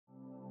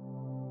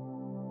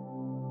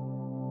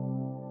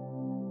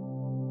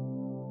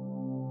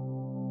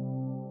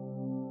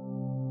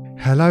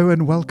Hello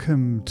and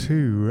welcome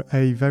to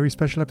a very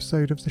special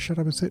episode of the Shut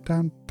Up and Sit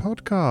Down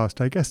podcast.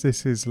 I guess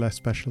this is less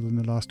special than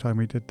the last time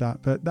we did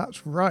that, but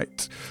that's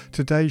right.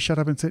 Today, Shut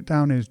Up and Sit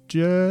Down is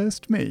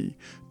just me,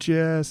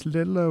 just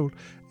little old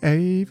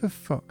Ava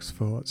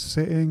Foxfort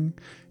sitting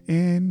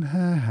in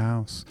her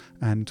house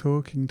and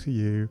talking to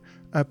you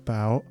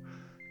about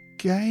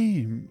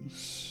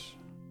games.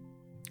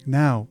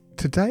 Now,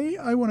 today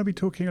I want to be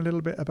talking a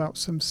little bit about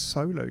some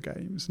solo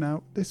games.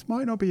 Now, this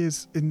might not be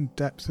as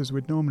in-depth as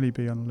would normally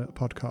be on a little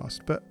podcast,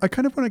 but I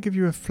kind of want to give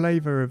you a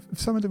flavour of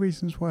some of the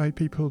reasons why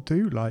people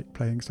do like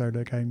playing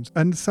solo games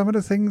and some of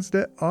the things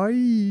that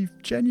I've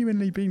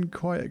genuinely been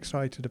quite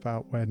excited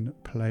about when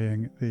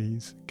playing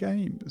these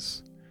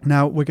games.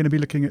 Now, we're going to be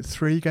looking at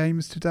 3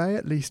 games today,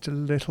 at least a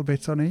little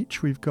bit on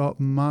each. We've got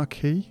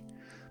Marquis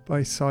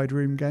by Side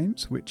Room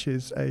Games, which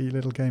is a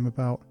little game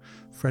about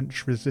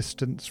French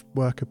resistance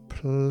worker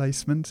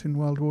placement in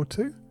World War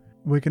II.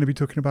 We're going to be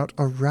talking about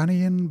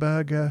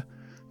Oranienburger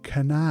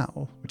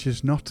Canal, which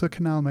is not a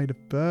canal made of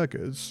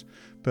burgers,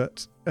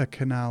 but a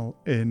canal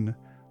in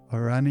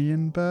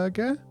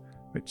Oranienburger,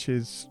 which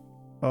is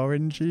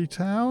Orangey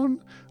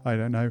Town. I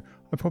don't know.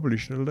 I probably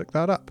should have looked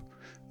that up.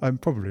 I'm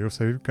probably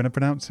also going to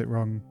pronounce it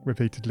wrong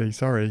repeatedly.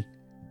 Sorry.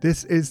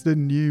 This is the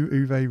new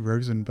Uwe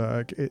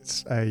Rosenberg.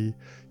 It's a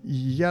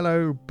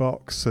yellow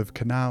box of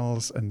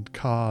canals and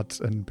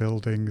cards and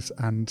buildings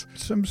and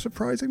some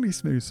surprisingly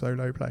smooth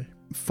solo play.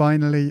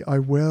 Finally, I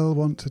will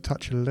want to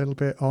touch a little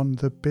bit on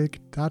the Big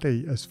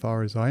Daddy as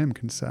far as I am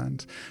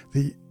concerned.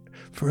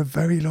 For a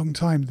very long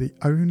time, the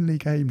only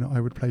game that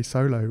I would play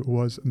solo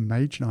was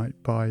Mage Knight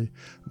by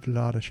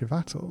Vlaada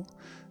Chvátil.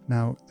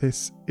 Now,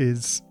 this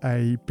is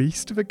a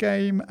beast of a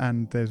game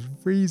and there's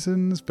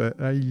reasons, but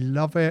I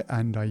love it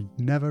and I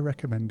never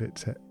recommend it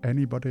to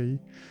anybody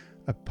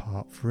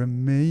apart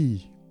from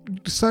me.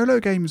 Solo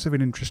games are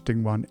an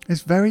interesting one.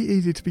 It's very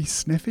easy to be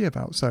sniffy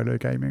about solo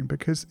gaming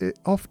because it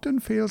often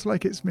feels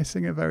like it's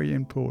missing a very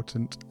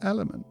important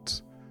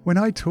element. When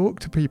I talk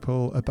to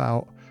people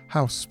about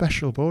how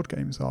special board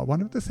games are,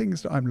 one of the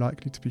things that I'm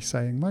likely to be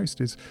saying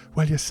most is,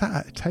 well, you're sat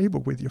at a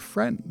table with your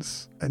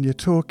friends and you're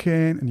talking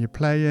and you're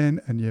playing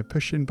and you're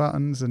pushing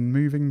buttons and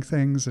moving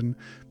things and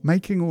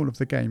making all of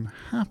the game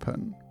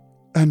happen.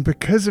 And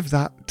because of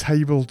that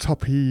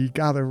tabletop-y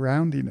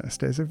gather-roundiness,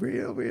 there's a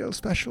real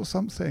special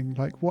something.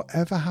 Like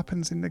whatever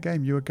happens in the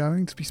game, you are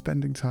going to be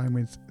spending time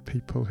with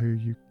people who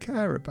you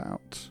care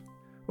about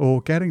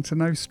or getting to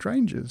know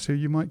strangers who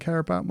you might care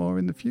about more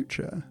in the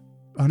future.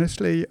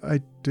 Honestly, I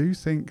do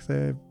think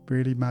they're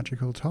really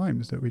magical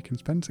times that we can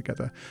spend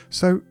together.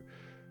 So,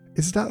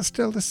 is that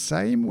still the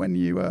same when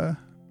you are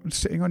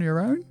sitting on your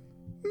own?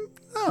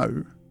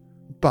 No.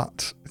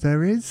 But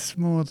there is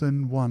more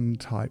than one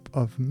type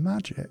of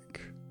magic.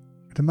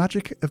 The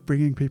magic of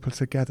bringing people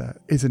together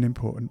is an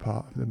important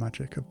part of the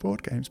magic of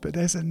board games, but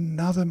there's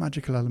another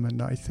magical element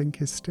that I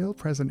think is still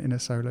present in a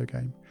solo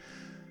game.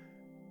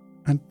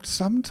 And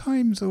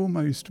sometimes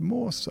almost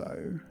more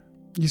so.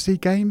 You see,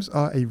 games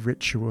are a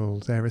ritual.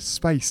 They're a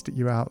space that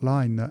you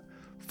outline that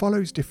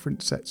follows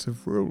different sets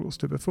of rules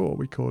to before.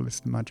 We call this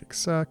the magic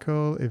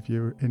circle if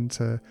you're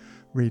into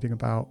reading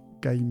about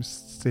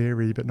games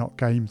theory, but not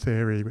game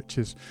theory, which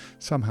is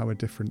somehow a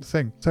different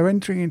thing. So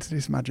entering into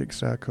this magic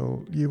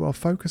circle, you are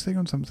focusing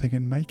on something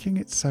and making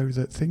it so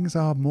that things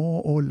are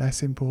more or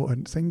less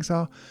important. Things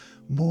are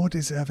more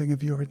deserving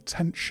of your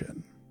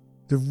attention.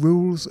 The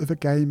rules of a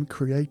game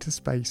create a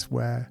space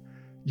where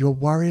you're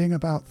worrying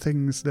about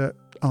things that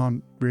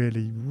aren't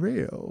really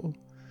real.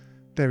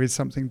 There is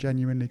something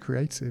genuinely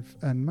creative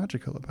and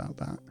magical about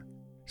that.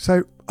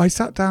 So I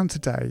sat down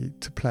today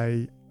to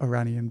play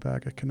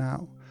Oranienburger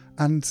Canal,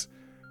 and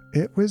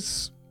it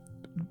was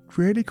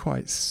really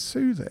quite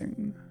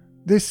soothing.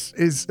 This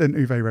is an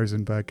Uwe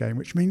Rosenberg game,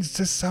 which means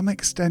to some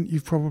extent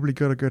you've probably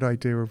got a good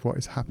idea of what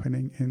is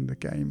happening in the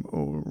game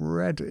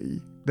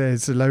already.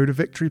 There's a load of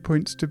victory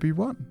points to be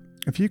won.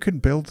 If you can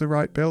build the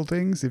right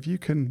buildings, if you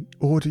can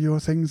order your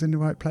things in the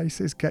right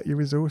places, get your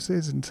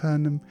resources and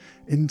turn them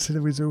into the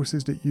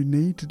resources that you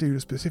need to do the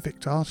specific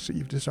tasks that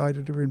you've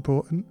decided are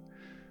important,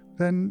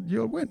 then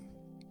you'll win.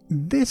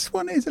 This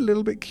one is a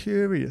little bit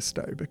curious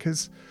though,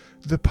 because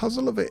the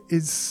puzzle of it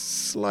is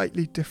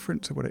slightly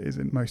different to what it is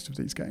in most of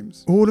these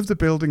games. All of the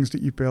buildings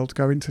that you build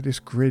go into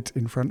this grid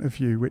in front of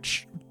you,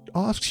 which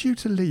asks you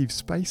to leave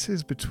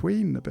spaces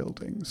between the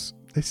buildings.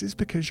 This is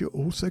because you're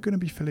also going to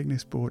be filling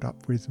this board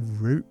up with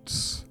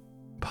routes.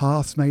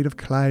 Paths made of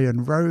clay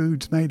and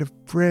roads made of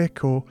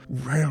brick, or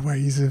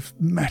railways of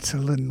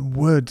metal and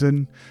wood,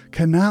 and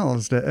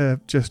canals that are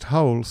just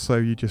holes, so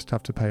you just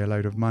have to pay a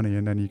load of money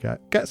and then you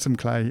get some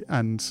clay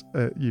and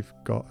you've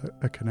got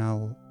a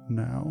canal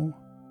now,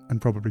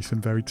 and probably some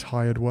very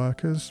tired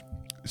workers.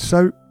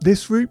 So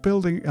this route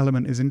building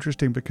element is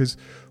interesting because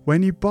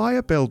when you buy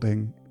a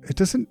building, it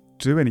doesn't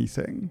do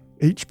anything.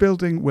 Each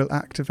building will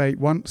activate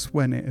once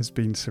when it has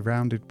been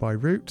surrounded by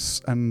routes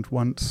and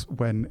once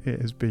when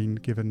it has been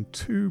given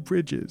 2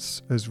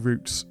 bridges as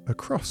routes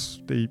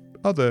across the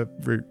other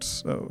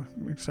routes. Oh,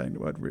 saying the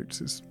word routes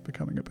is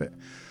becoming a bit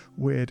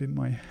weird in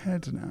my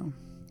head now.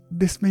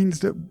 this means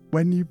that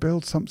when you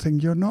build something,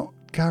 you're not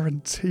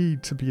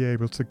guaranteed to be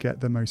able to get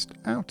the most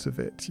out of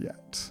it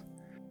yet.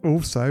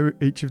 Also,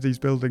 each of these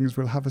buildings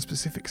will have a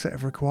specific set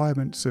of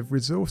requirements of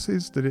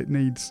resources that it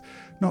needs,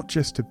 not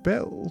just to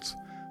build,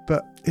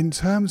 but in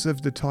terms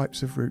of the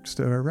types of routes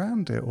that are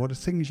around it, or the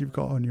things you've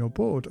got on your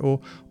board, or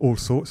all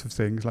sorts of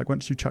things. Like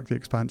once you chuck the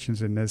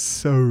expansions in, there's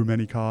so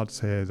many cards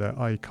here that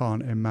I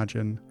can't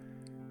imagine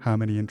how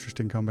many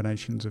interesting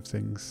combinations of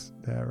things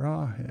there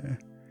are here.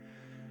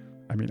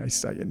 I mean, I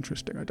say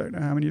interesting. I don't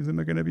know how many of them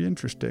are going to be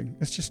interesting.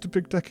 It's just a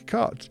big deck of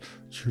cards.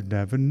 You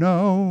never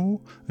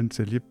know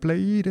until you've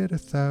played it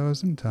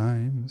 1,000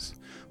 times,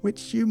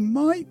 which you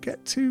might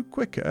get to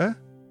quicker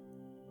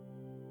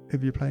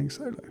if you're playing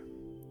solo.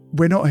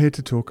 We're not here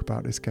to talk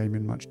about this game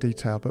in much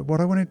detail, but what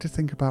I wanted to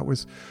think about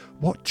was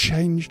what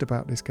changed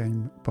about this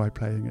game by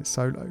playing it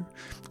solo.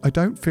 I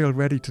don't feel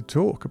ready to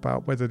talk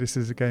about whether this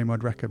is a game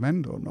I'd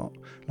recommend or not.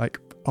 Like,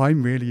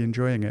 I'm really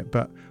enjoying it,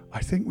 but I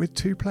think with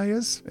 2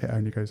 players, it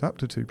only goes up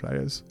to 2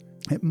 players,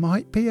 it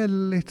might be a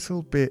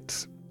little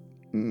bit,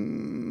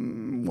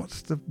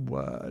 what's the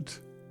word?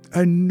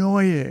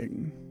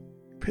 Annoying.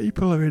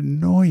 People are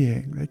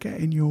annoying. They get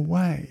in your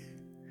way.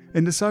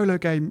 In the solo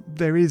game,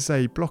 there is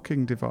a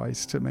blocking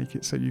device to make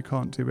it so you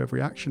can't do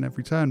every action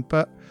every turn,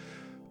 but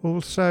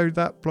also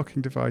that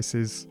blocking device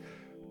is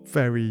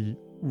very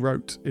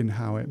rote in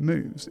how it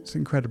moves. It's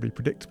incredibly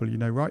predictable. You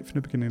know right from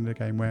the beginning of the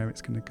game where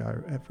it's going to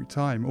go every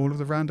time. All of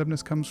the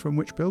randomness comes from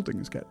which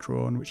buildings get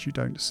drawn, which you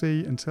don't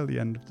see until the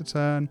end of the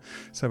turn.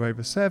 So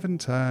over 7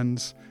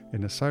 turns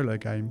in a solo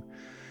game,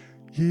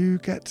 you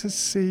get to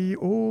see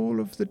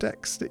all of the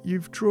decks that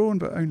you've drawn,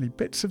 but only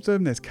bits of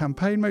them. There's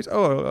campaign modes.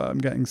 Oh, I'm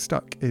getting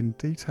stuck in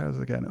details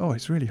again. Oh,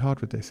 it's really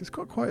hard with this. It's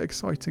got quite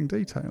exciting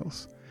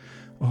details.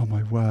 Oh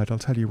my word, I'll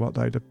tell you what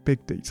though, the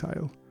big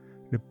detail,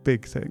 the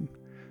big thing,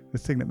 the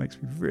thing that makes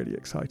me really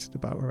excited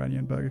about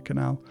Oranienburger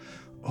Canal,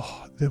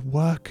 the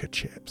worker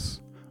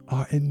chips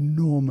are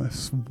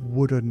enormous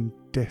wooden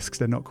discs.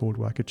 They're not called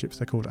worker chips,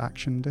 they're called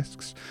action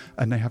discs.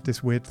 And they have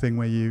this weird thing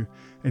where you,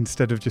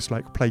 instead of just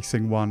like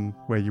placing one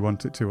where you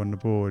want it to on the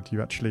board,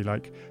 you actually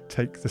like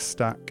take the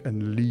stack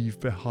and leave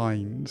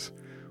behind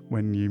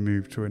when you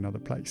move to another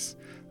place.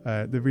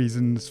 The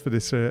reasons for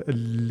this are a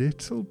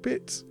little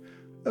bit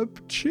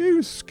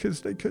obtuse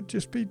because they could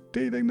just be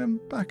dealing them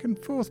back and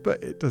forth,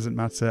 but it doesn't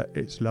matter.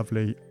 It's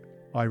lovely.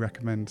 I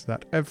recommend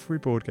that every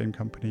board game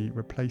company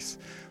replace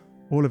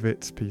all of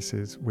its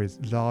pieces with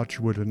large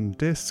wooden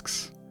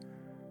discs.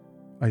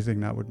 I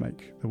think that would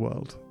make the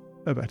world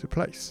a better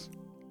place.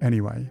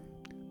 Anyway,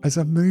 as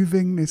I'm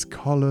moving this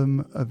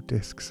column of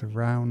discs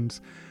around,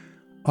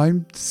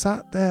 I'm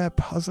sat there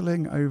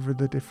puzzling over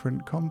the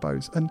different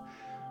combos, and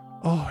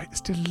it's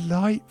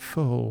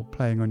delightful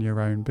playing on your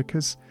own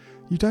because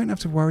you don't have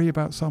to worry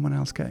about someone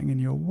else getting in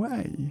your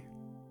way.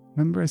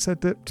 Remember I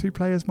said that 2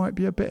 players might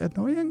be a bit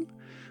annoying?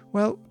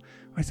 Well,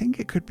 I think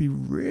it could be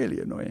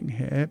really annoying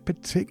here,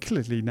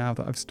 particularly now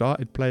that I've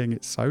started playing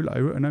it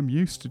solo and I'm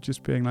used to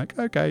just being like,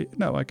 okay,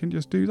 no, I can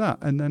just do that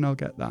and then I'll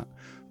get that.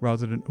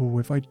 Rather than,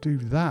 if I do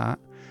that,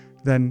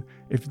 then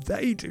if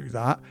they do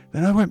that,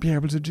 then I won't be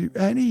able to do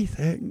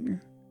anything.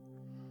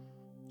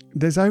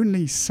 There's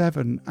only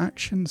 7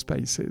 action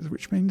spaces,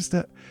 which means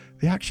that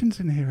the actions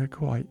in here are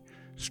quite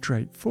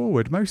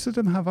straightforward. Most of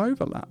them have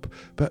overlap,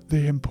 but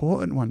the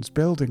important ones,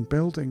 building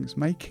buildings,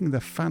 making the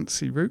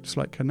fancy routes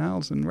like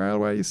canals and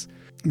railways,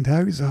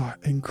 those are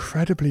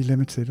incredibly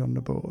limited on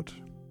the board.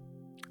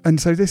 And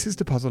so this is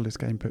the puzzle this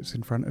game puts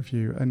in front of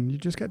you, and you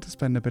just get to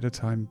spend a bit of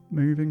time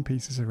moving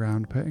pieces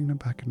around, putting them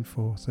back and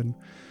forth, and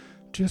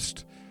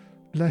just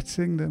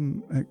letting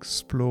them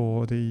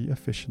explore the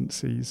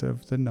efficiencies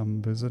of the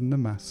numbers and the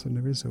maths and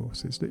the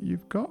resources that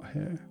you've got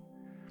here.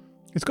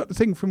 It's got the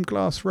thing from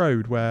Glass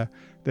Road where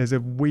there's a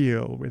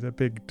wheel with a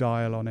big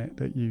dial on it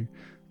that you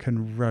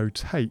can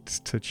rotate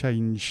to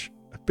change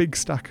a big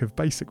stack of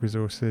basic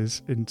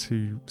resources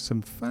into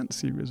some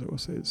fancy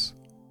resources.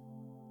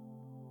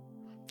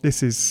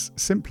 This is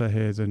simpler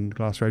here than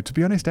Glass Road. To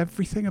be honest,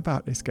 everything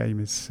about this game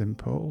is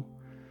simple.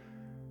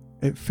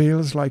 It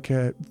feels like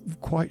a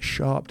quite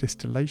sharp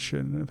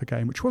distillation of a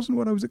game, which wasn't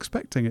what I was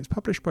expecting. It's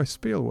published by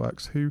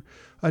Spielworks, who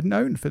are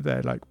known for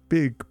their like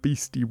big,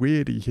 beastie,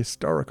 weirdy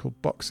historical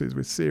boxes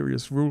with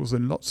serious rules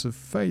and lots of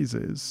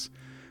phases.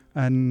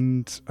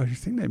 And I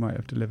think they might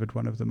have delivered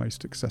one of the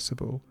most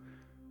accessible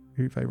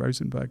Uwe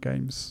Rosenberg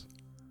games.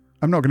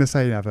 I'm not going to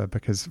say never,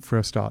 because for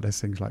a start,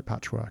 there's things like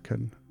Patchwork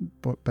and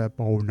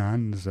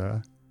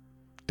Bonanza,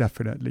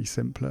 definitely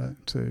simpler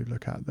to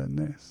look at than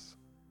this.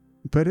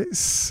 But it's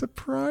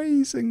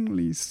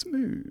surprisingly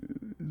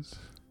smooth.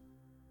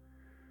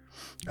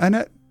 And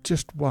at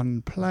just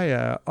 1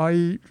 player,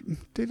 I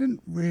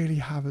didn't really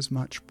have as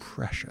much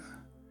pressure.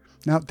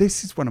 Now,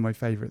 this is one of my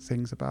favourite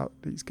things about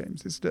these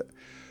games, is that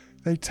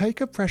they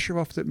take a pressure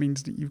off that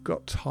means that you've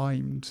got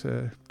time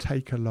to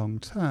take a long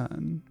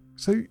turn.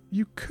 So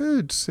you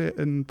could sit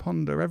and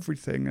ponder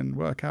everything and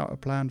work out a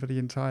plan for the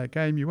entire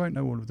game. You won't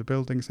know all of the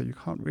buildings, so you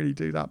can't really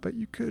do that, but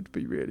you could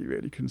be really,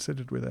 really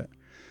considered with it.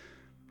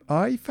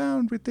 I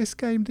found with this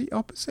game the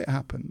opposite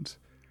happened.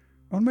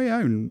 on my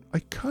own, I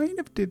kind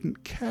of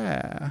didn't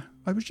care.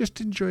 I was just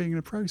enjoying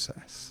the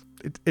process.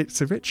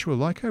 It's a ritual,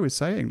 like I was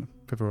saying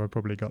before I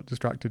probably got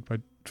distracted by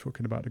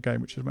talking about the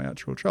game, which is my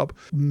actual job.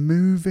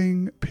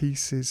 Moving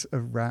pieces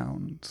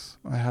around.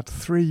 I had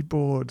 3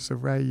 boards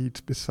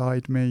arrayed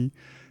beside me.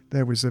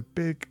 There was a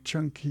big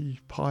chunky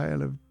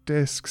pile of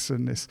discs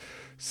and this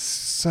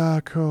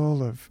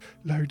circle of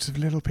loads of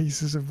little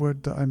pieces of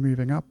wood that I'm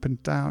moving up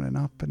and down and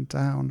up and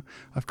down.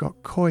 I've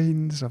got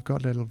coins, I've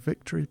got little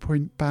victory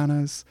point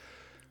banners.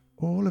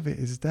 All of it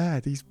is there.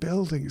 These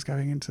buildings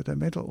going into the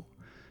middle.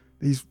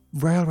 These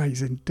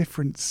railways in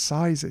different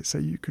sizes so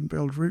you can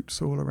build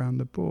routes all around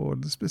the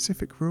board. The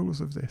specific rules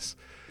of this.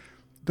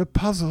 The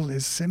puzzle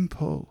is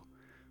simple.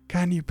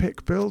 Can you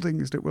pick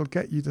buildings that will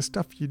get you the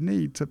stuff you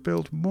need to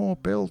build more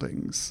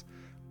buildings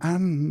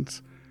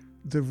and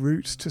the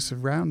routes to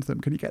surround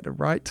them? Can you get the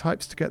right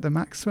types to get the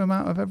maximum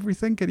out of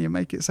everything? Can you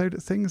make it so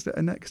that things that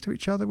are next to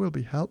each other will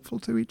be helpful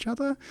to each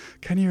other?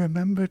 Can you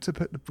remember to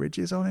put the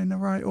bridges on in the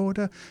right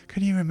order?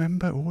 Can you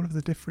remember all of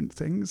the different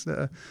things that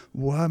are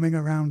worming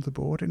around the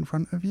board in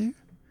front of you?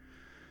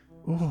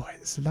 Oh,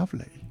 it's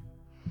lovely.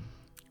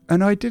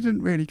 And I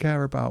didn't really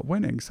care about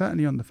winning,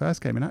 certainly on the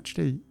first game. And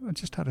actually, I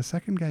just had a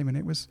second game and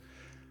it was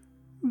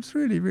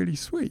really, really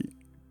sweet.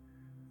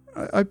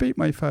 I beat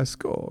my first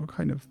score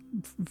kind of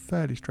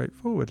fairly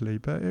straightforwardly,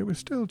 but it was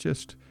still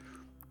just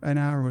an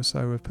hour or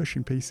so of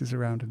pushing pieces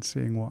around and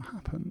seeing what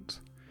happened.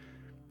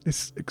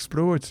 This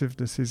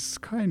explorativeness is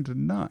kind of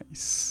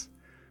nice.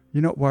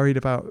 You're not worried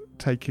about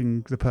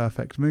taking the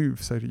perfect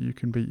move so that you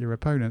can beat your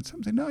opponent.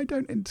 Something that I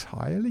don't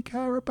entirely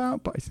care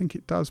about, but I think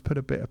it does put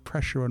a bit of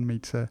pressure on me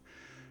to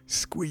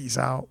squeeze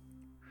out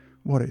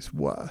what it's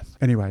worth.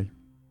 Anyway,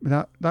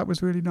 that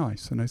was really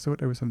nice, and I thought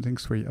there was something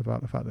sweet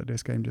about the fact that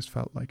this game just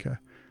felt like a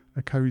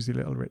cozy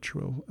little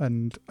ritual.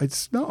 And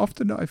it's not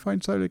often that I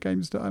find solo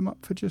games that I'm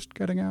up for just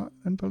getting out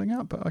and pulling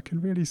out, but I can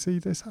really see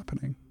this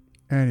happening.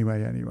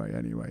 Anyway,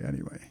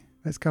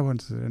 let's go on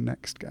to the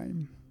next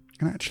game.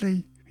 And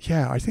actually,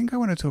 I think I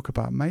want to talk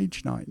about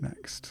Mage Knight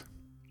next.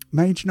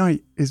 Mage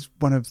Knight is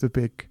one of the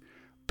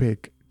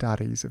big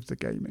daddies of the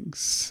gaming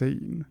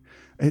scene.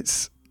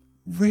 It's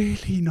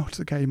really not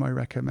a game I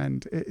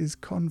recommend. It is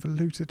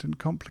convoluted and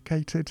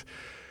complicated.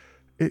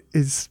 It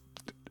is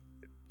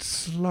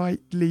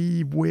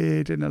slightly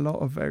weird in a lot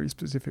of very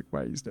specific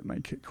ways that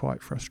make it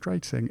quite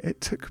frustrating.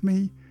 It took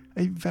me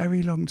a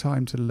very long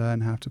time to learn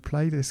how to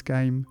play this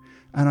game,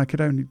 and I could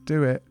only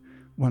do it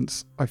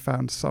once I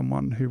found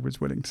someone who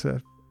was willing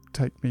to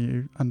take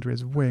me under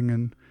his wing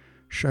and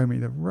show me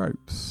the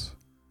ropes.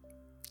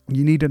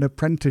 You need an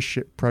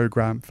apprenticeship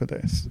program for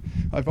this.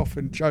 I've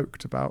often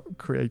joked about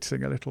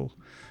creating a little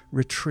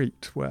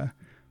retreat where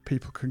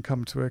people can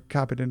come to a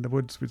cabin in the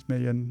woods with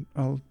me and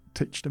I'll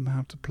teach them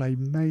how to play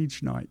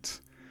Mage Knight.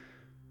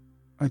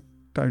 I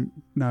don't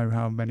know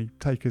how many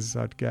takers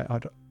I'd get.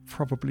 I'd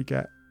probably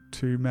get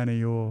too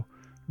many or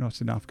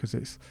not enough because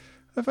it's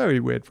a very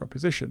weird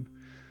proposition.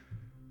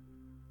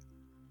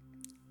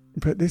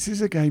 But this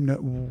is a game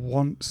that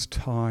wants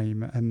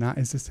time, and that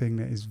is the thing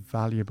that is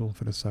valuable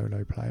for the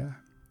solo player.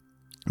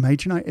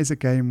 Mage Knight is a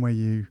game where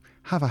you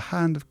have a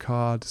hand of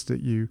cards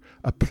that you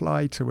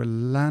apply to a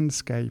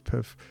landscape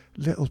of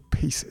little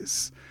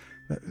pieces.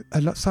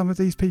 Some of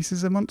these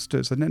pieces are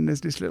monsters, and then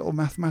there's this little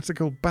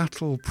mathematical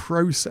battle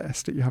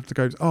process that you have to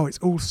go, it's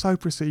all so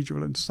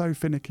procedural and so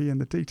finicky, and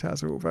the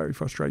details are all very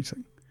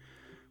frustrating.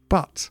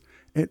 But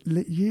it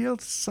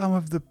yields some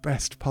of the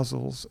best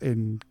puzzles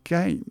in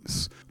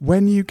games.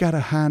 When you get a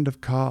hand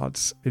of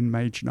cards in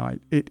Mage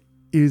Knight, it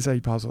is a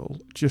puzzle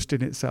just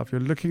in itself.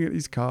 You're looking at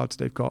these cards,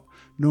 they've got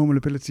normal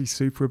abilities,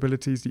 super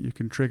abilities that you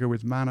can trigger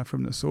with mana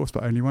from the source,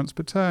 but only once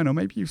per turn, or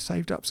maybe you've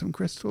saved up some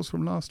crystals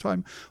from last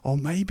time, or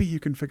maybe you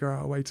can figure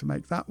out a way to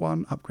make that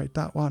one, upgrade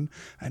that one,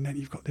 and then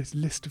you've got this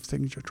list of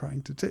things you're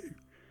trying to do.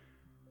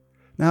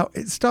 Now,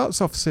 it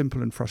starts off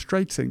simple and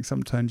frustrating.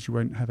 Sometimes you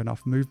won't have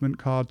enough movement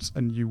cards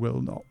and you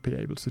will not be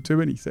able to do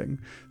anything.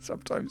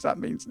 Sometimes that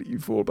means that you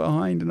fall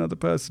behind another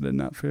person and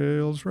that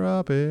feels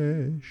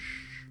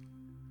rubbish.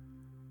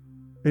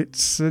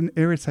 It's an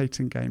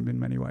irritating game in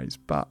many ways,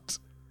 but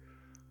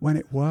when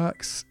it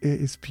works,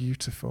 it is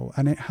beautiful.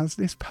 And it has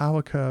this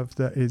power curve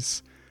that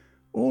is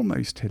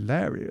almost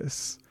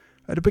hilarious.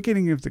 At the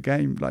beginning of the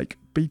game, like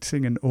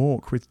beating an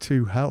orc with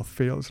 2 health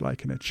feels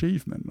like an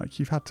achievement. Like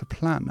you've had to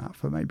plan that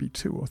for maybe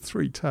 2 or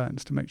 3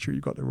 turns to make sure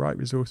you've got the right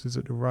resources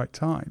at the right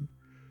time.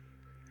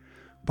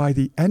 By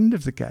the end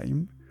of the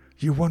game,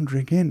 you're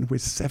wandering in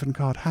with 7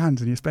 card hands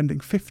and you're spending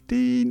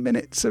 15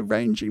 minutes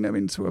arranging them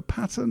into a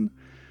pattern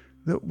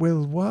that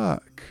will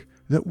work,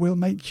 that will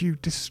make you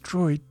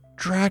destroy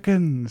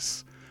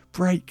dragons,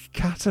 break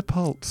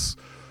catapults,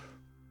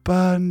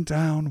 burn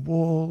down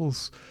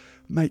walls,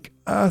 make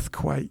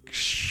earthquakes,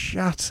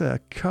 shatter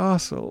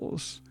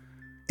castles.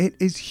 It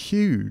is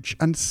huge,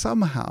 and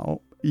somehow,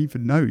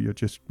 even though you're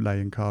just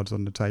laying cards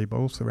on the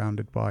table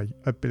surrounded by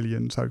a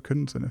billion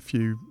tokens and a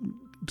few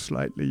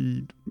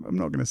slightly, I'm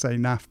not going to say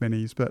naff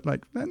minis, but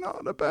like they're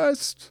not the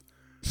best.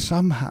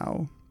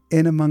 Somehow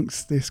in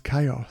amongst this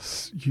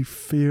chaos, you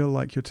feel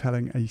like you're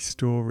telling a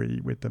story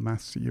with the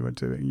maths that you are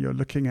doing. You're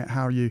looking at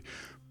how you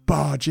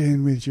barge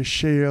in with your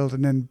shield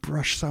and then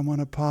brush someone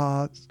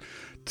apart,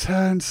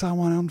 turn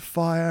someone on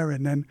fire,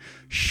 and then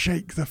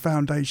shake the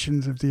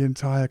foundations of the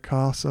entire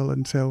castle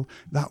until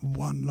that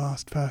one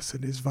last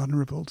person is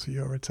vulnerable to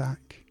your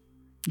attack.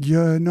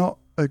 You're not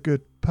a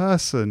good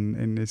person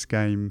in this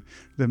game.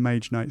 The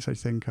Mage Knights, I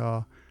think,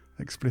 are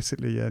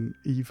explicitly an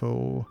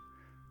evil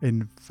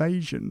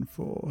invasion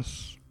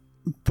force.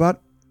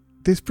 But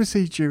this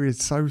procedure is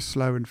so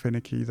slow and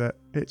finicky that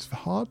it's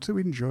hard to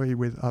enjoy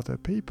with other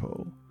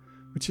people,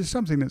 which is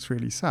something that's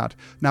really sad.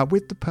 Now,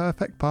 with the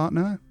perfect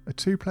partner, a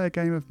 2-player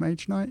game of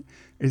Mage Knight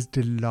is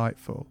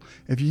delightful.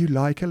 If you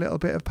like a little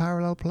bit of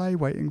parallel play,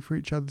 waiting for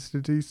each other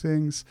to do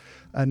things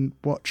and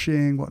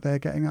watching what they're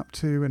getting up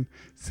to and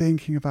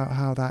thinking about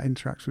how that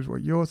interacts with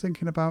what you're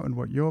thinking about and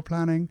what you're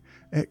planning,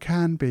 it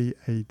can be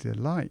a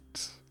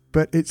delight.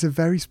 But it's a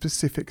very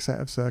specific set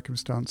of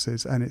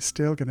circumstances, and it's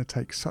still going to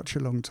take such a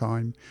long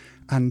time.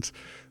 And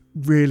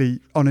really,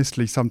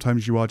 honestly,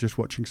 sometimes you are just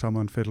watching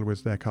someone fiddle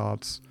with their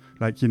cards.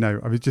 Like,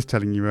 I was just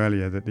telling you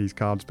earlier that these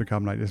cards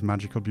become like this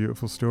magical,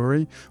 beautiful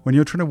story. When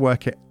you're trying to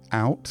work it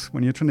out,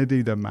 when you're trying to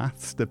do the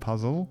maths, the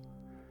puzzle,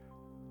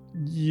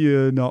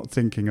 you're not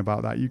thinking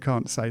about that. You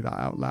can't say that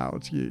out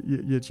loud.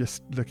 You're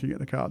just looking at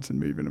the cards and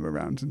moving them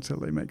around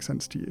until they make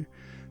sense to you.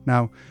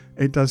 Now,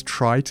 it does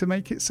try to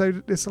make it so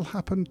that this will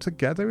happen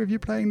together if you're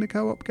playing the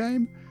co-op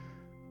game.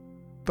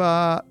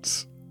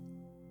 But,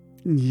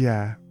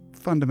 yeah,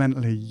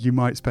 fundamentally, you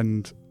might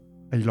spend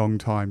a long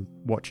time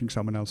watching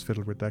someone else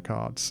fiddle with their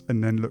cards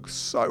and then look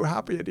so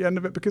happy at the end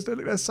of it because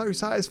they're so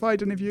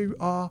satisfied. And if you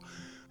are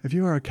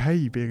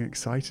okay being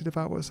excited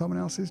about what someone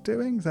else is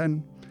doing,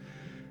 then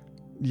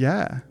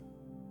yeah,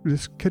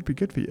 this could be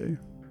good for you.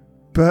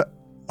 But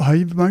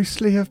I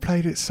mostly have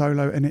played it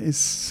solo, and it is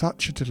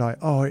such a delight.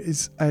 Oh, it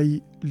is a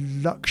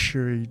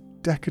luxury,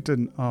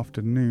 decadent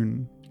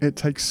afternoon. It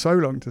takes so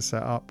long to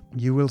set up.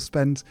 You will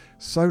spend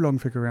so long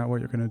figuring out what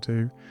you're going to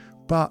do.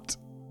 But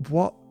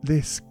what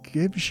this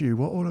gives you,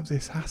 what all of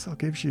this hassle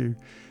gives you,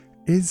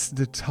 is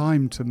the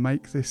time to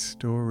make this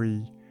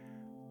story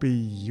be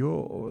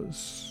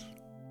yours.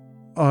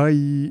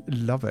 I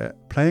love it.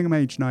 Playing a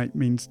Mage Knight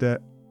means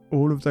that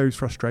all of those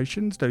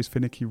frustrations, those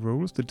finicky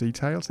rules, the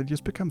details, they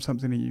just become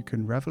something that you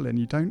can revel in.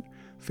 You don't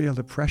feel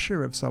the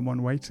pressure of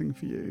someone waiting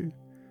for you.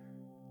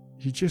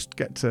 You just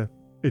get to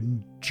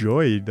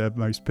enjoy the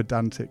most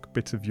pedantic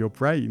bit of your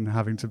brain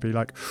having to be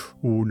like,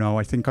 oh no,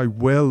 I think I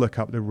will look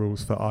up the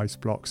rules for ice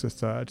blocks a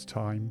third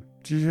time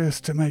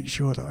just to make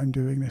sure that I'm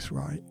doing this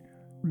right.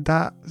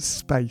 That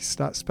space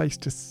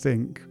to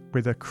think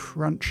with a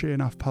crunchy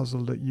enough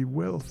puzzle that you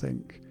will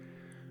think,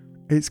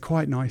 it's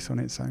quite nice on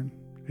its own.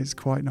 It's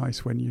quite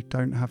nice when you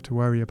don't have to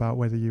worry about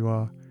whether you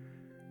are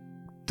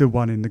the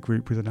one in the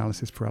group with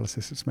analysis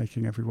paralysis that's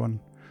making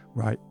everyone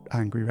write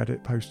angry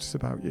Reddit posts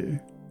about you.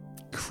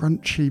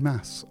 Crunchy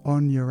maths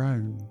on your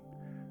own.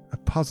 A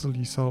puzzle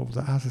you solve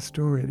that has a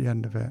story at the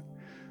end of it.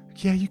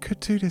 Yeah, you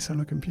could do this on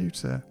a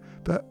computer,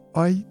 but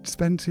I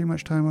spend too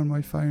much time on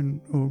my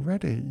phone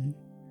already.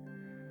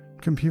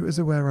 Computers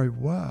are where I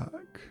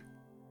work.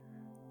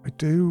 I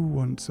do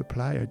want to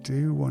play. I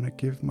do want to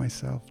give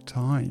myself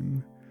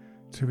time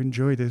to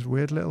enjoy this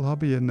weird little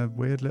hobby and the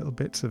weird little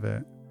bits of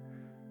it.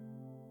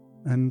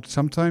 And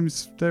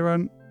sometimes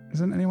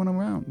isn't anyone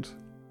around,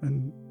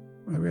 and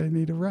I really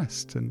need a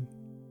rest, and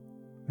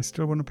I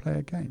still want to play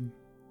a game.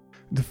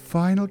 The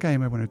final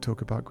game I want to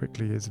talk about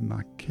quickly is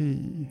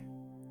Maquis.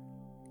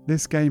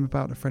 This game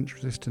about the French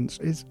Resistance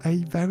is a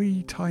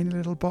very tiny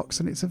little box,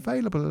 and it's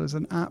available as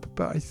an app,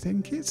 but I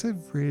think it's a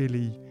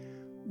really,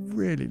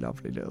 really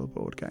lovely little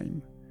board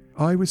game.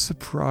 I was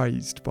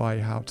surprised by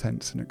how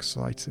tense and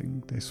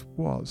exciting this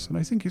was, and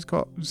I think it's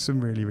got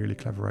some really, really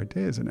clever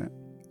ideas in it.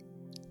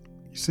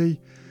 You see,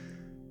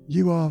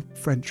 you are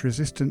French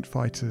resistant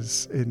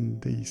fighters in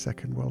the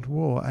Second World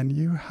War, and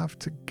you have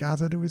to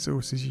gather the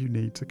resources you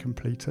need to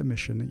complete a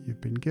mission that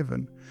you've been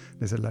given.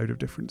 There's a load of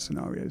different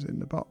scenarios in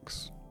the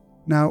box.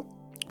 Now,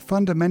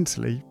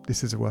 fundamentally,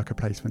 this is a worker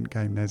placement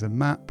game. There's a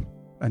map,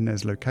 and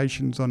there's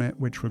locations on it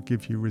which will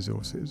give you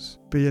resources.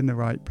 Be in the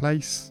right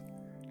place,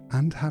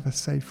 and have a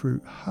safe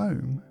route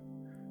home,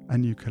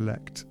 and you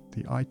collect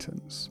the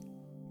items.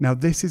 Now,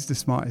 this is the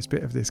smartest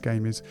bit of this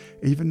game, is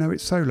even though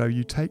it's solo,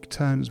 you take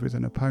turns with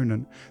an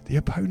opponent. The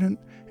opponent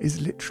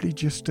is literally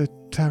just a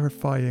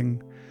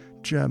terrifying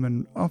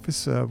German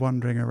officer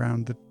wandering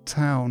around the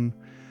town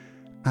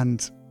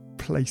and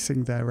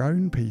placing their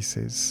own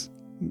pieces,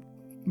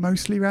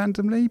 mostly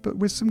randomly, but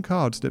with some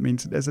cards. That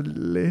means that there's a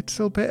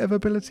little bit of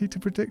ability to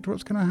predict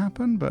what's going to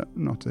happen, but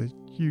not a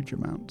huge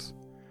amount.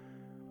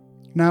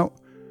 Now,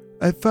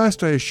 at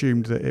first I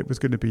assumed that it was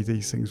going to be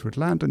these things would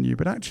land on you,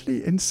 but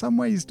actually in some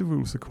ways the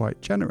rules are quite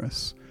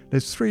generous.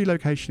 There's 3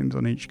 locations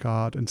on each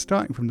card, and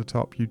starting from the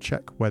top you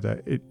check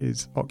whether it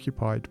is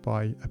occupied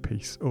by a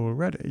piece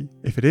already.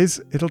 If it is,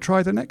 it'll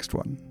try the next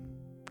one.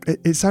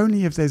 It's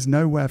only if there's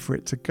nowhere for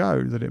it to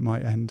go that it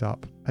might end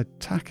up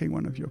attacking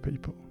one of your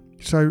people.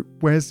 So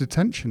where's the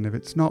tension if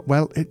it's not?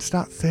 Well, it's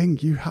that thing.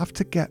 You have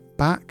to get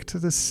back to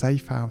the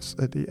safe house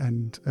at the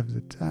end of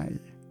the day.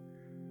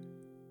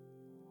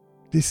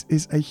 This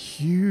is a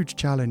huge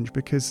challenge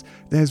because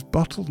there's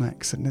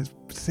bottlenecks and there's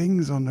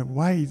things on the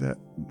way that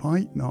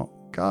might not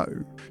go.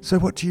 So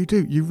what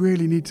do? You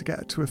really need to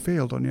get to a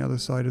field on the other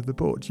side of the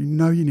board. You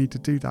know you need to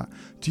do that.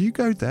 Do you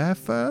go there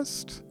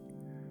first?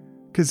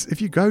 Because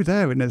if you go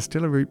there and there's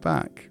still a route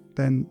back,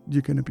 then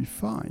you're going to be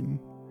fine.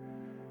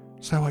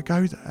 So I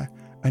go there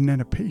and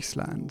then a piece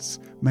lands.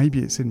 Maybe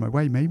it's in my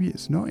way, maybe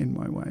it's not in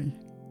my way.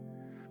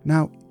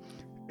 Now,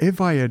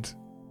 if I had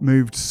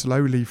moved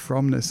slowly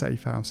from the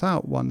safe house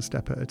out one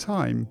step at a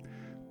time,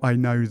 I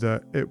know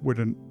that it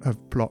wouldn't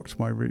have blocked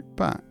my route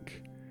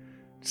back.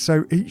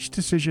 So each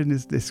decision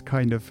is this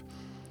kind of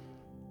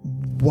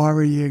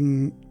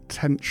worrying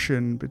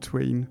tension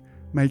between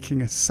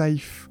making a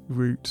safe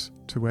route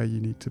to where you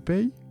need to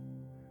be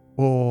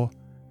or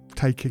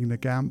taking the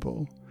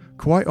gamble.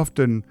 Quite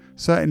often,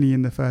 certainly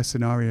in the first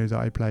scenario that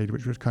I played,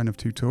 which was kind of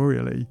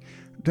tutorially,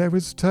 there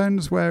was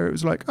turns where it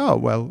was like, oh,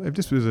 well, if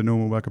this was a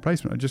normal worker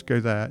placement, I'd just go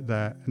there,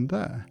 there, and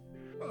there.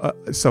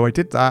 So I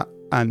did that,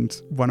 and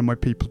one of my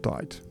people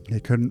died.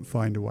 He couldn't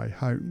find a way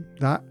home.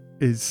 That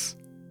is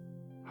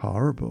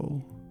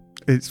horrible.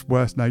 It's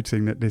worth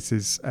noting that this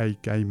is a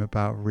game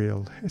about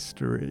real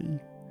history.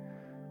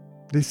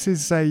 This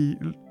is a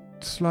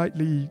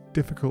slightly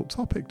difficult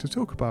topic to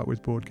talk about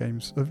with board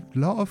games. A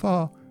lot of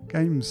our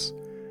games,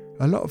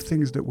 a lot of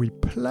things that we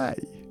play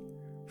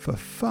for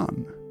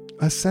fun,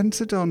 are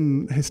centred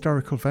on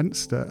historical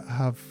events that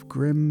have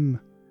grim,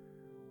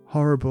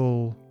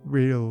 horrible,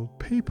 real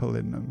people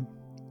in them.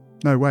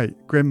 No,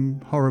 wait, grim,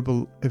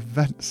 horrible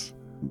events.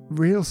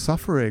 Real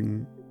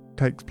suffering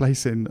takes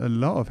place in a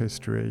lot of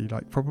history,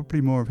 like probably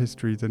more of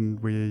history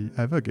than we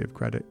ever give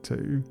credit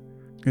to.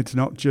 It's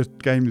not just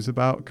games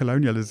about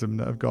colonialism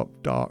that have got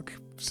dark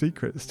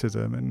secrets to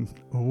them, and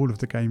all of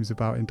the games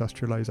about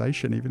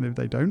industrialisation, even if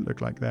they don't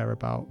look like they're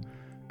about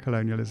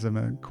colonialism,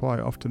 are quite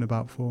often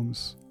about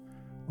forms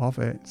of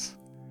it.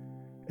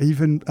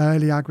 Even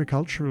early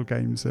agricultural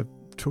games are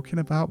talking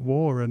about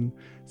war and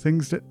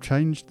things that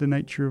changed the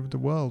nature of the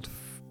world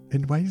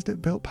in ways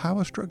that built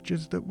power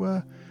structures that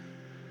were,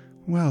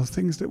 well,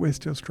 things that we're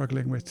still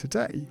struggling with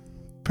today.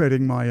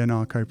 Putting my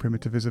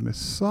anarcho-primitivism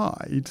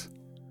aside,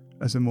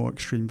 as a more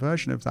extreme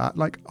version of that,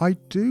 like, I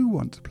do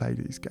want to play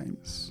these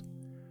games.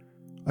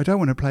 I don't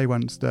want to play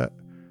ones that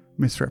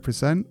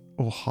misrepresent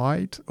or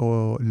hide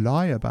or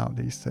lie about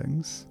these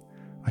things.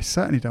 I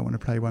certainly don't want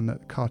to play one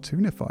that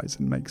cartoonifies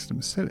and makes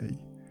them silly.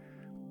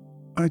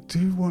 I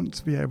do want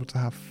to be able to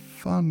have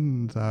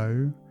fun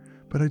though,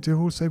 but I do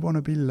also want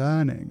to be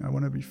learning. I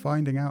want to be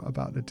finding out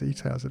about the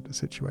details of the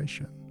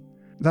situation.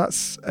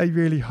 That's a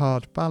really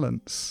hard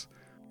balance.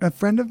 A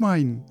friend of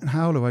mine,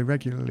 Howler, I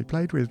regularly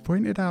played with,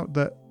 pointed out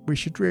that we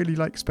should really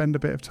spend a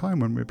bit of time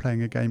when we're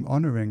playing a game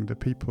honouring the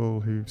people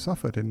who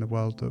suffered in the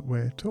world that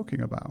we're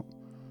talking about.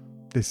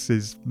 This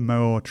is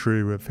more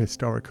true of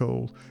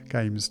historical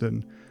games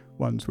than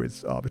ones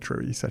with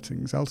arbitrary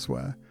settings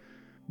elsewhere.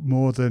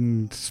 More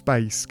than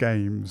space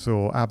games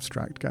or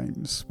abstract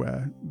games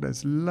where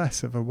there's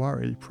less of a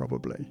worry,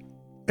 probably.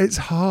 It's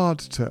hard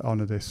to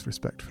honour this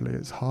respectfully.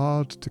 It's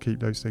hard to keep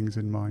those things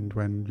in mind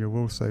when you're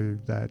also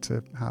there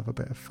to have a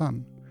bit of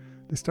fun.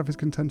 This stuff is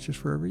contentious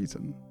for a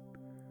reason.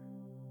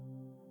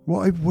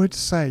 What I would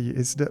say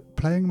is that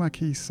playing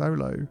Marquis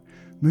solo,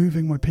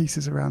 moving my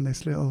pieces around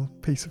this little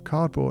piece of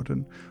cardboard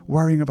and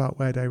worrying about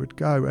where they would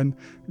go, and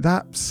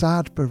that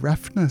sad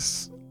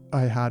bereftness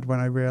I had when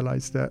I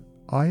realised that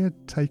I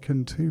had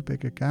taken too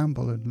big a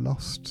gamble and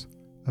lost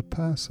a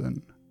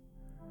person.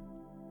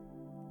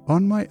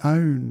 On my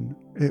own,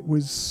 it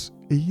was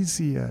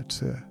easier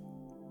to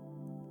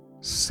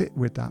sit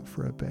with that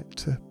for a bit,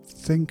 to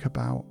think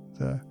about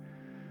the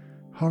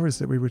horrors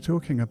that we were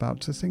talking about,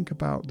 to think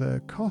about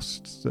the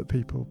costs that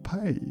people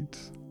paid.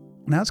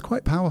 And that's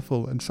quite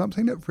powerful and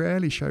something that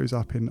rarely shows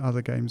up in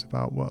other games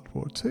about World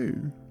War II.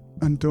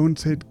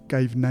 Undaunted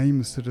gave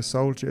names to the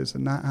soldiers,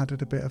 and that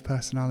added a bit of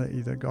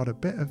personality that got a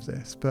bit of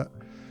this, but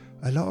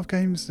a lot of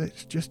games,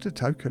 it's just a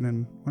token,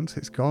 and once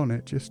it's gone,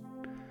 it just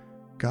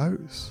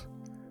goes.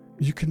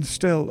 You can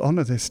still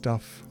honour this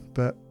stuff,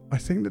 but I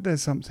think that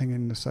there's something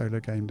in the solo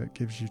game that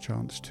gives you a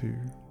chance to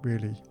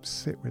really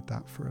sit with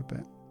that for a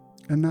bit.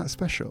 And that's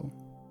special.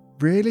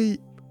 Really,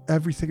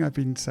 everything I've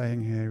been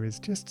saying here is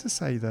just to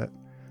say that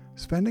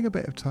spending a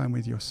bit of time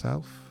with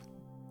yourself,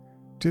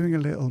 doing a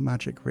little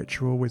magic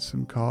ritual with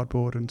some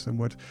cardboard and some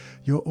wood,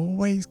 you're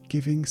always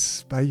giving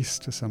space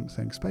to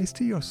something, space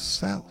to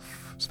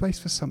yourself, space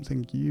for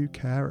something you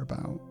care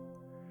about.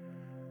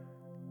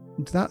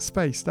 That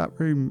space, that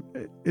room,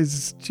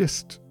 is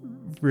just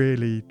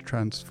really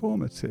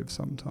transformative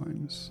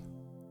sometimes.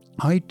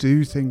 I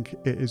do think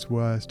it is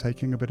worth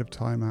taking a bit of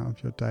time out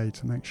of your day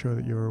to make sure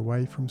that you're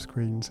away from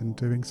screens and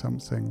doing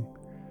something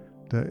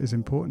that is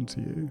important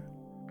to you.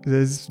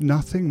 There's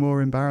nothing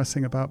more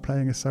embarrassing about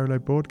playing a solo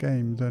board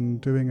game than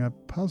doing a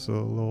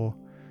puzzle, or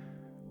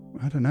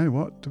I don't know,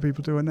 what do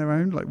people do on their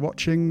own? Like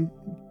watching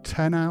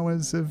 10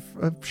 hours of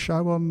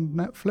show on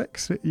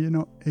Netflix that you're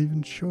not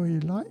even sure you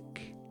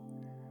like.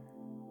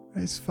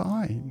 It's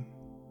fine.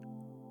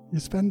 You're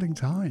spending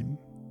time.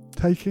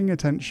 Taking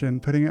attention,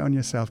 putting it on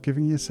yourself,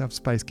 giving yourself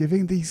space,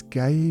 giving these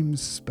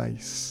games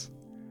space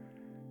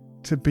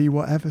to be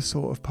whatever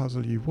sort of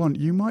puzzle you want.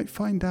 You might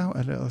find out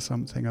a little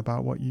something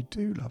about what you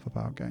do love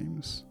about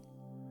games.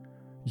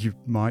 You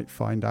might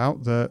find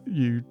out that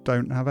you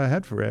don't have a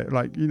head for it.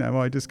 Like,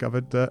 I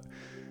discovered that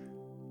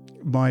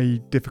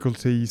my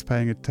difficulties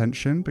paying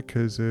attention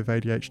because of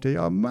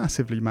ADHD are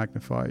massively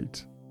magnified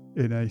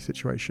in a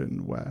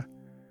situation where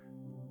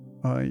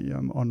I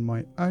am on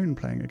my own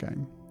playing a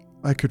game.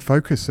 I could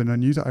focus and I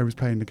knew that I was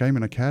playing the game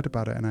and I cared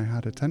about it and I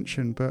had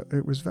attention, but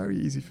it was very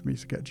easy for me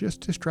to get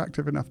just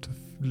distracted enough to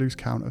lose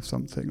count of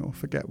something or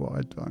forget what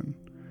I'd done.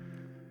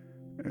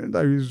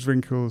 Those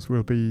wrinkles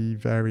will be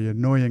very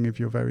annoying if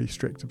you're very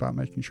strict about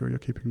making sure you're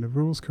keeping the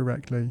rules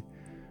correctly,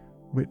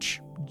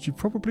 which you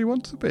probably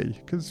want to be,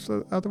 because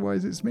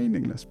otherwise it's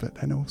meaningless. But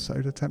then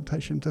also the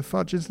temptation to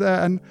fudge is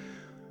there, and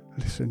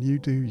listen, you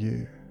do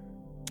you.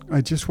 I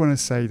just want to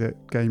say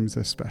that games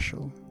are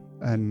special,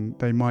 and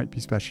they might be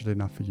special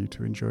enough for you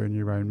to enjoy on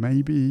your own.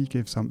 Maybe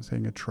give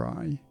something a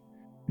try.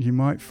 You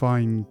might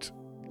find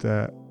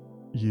that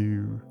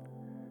you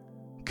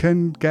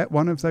can get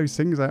one of those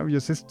things out of your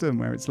system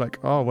where it's like,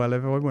 oh, well,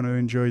 if I want to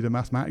enjoy the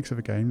mathematics of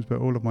the games, but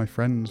all of my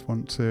friends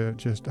want to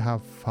just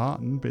have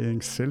fun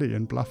being silly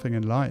and bluffing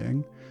and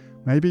lying,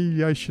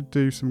 maybe I should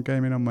do some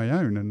gaming on my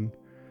own and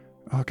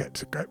I'll get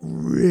to get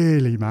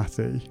really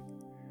mathy,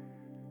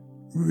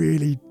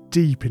 really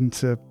deep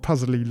into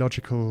puzzly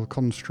logical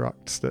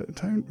constructs that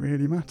don't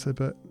really matter,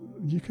 but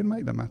you can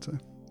make them matter.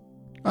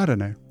 I don't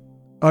know.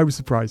 I was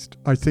surprised.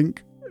 I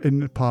think in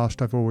the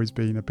past I've always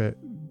been a bit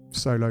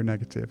solo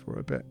negative or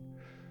a bit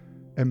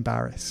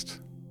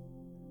embarrassed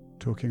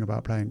talking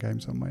about playing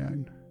games on my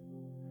own.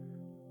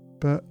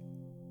 But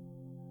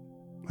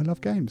I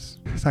love games.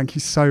 Thank you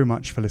so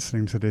much for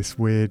listening to this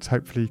weird,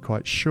 hopefully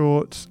quite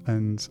short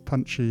and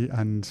punchy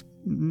and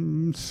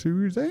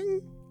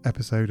soothing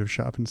episode of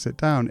Shut Up and Sit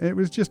Down. It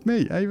was just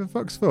me, Ava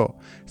Fox4.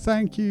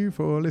 Thank you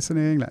for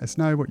listening. Let us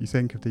know what you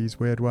think of these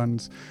weird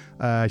ones.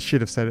 I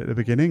should have said it at the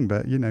beginning,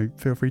 but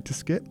feel free to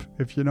skip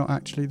if you're not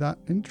actually that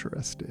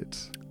interested.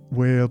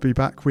 We'll be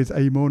back with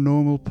a more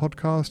normal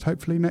podcast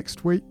hopefully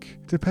next week.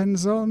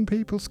 Depends on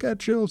people's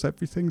schedules.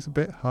 Everything's a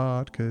bit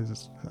hard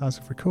because as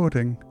of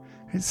recording,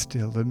 it's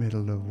still the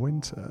middle of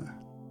winter.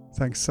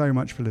 Thanks so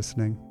much for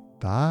listening.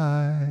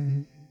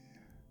 Bye.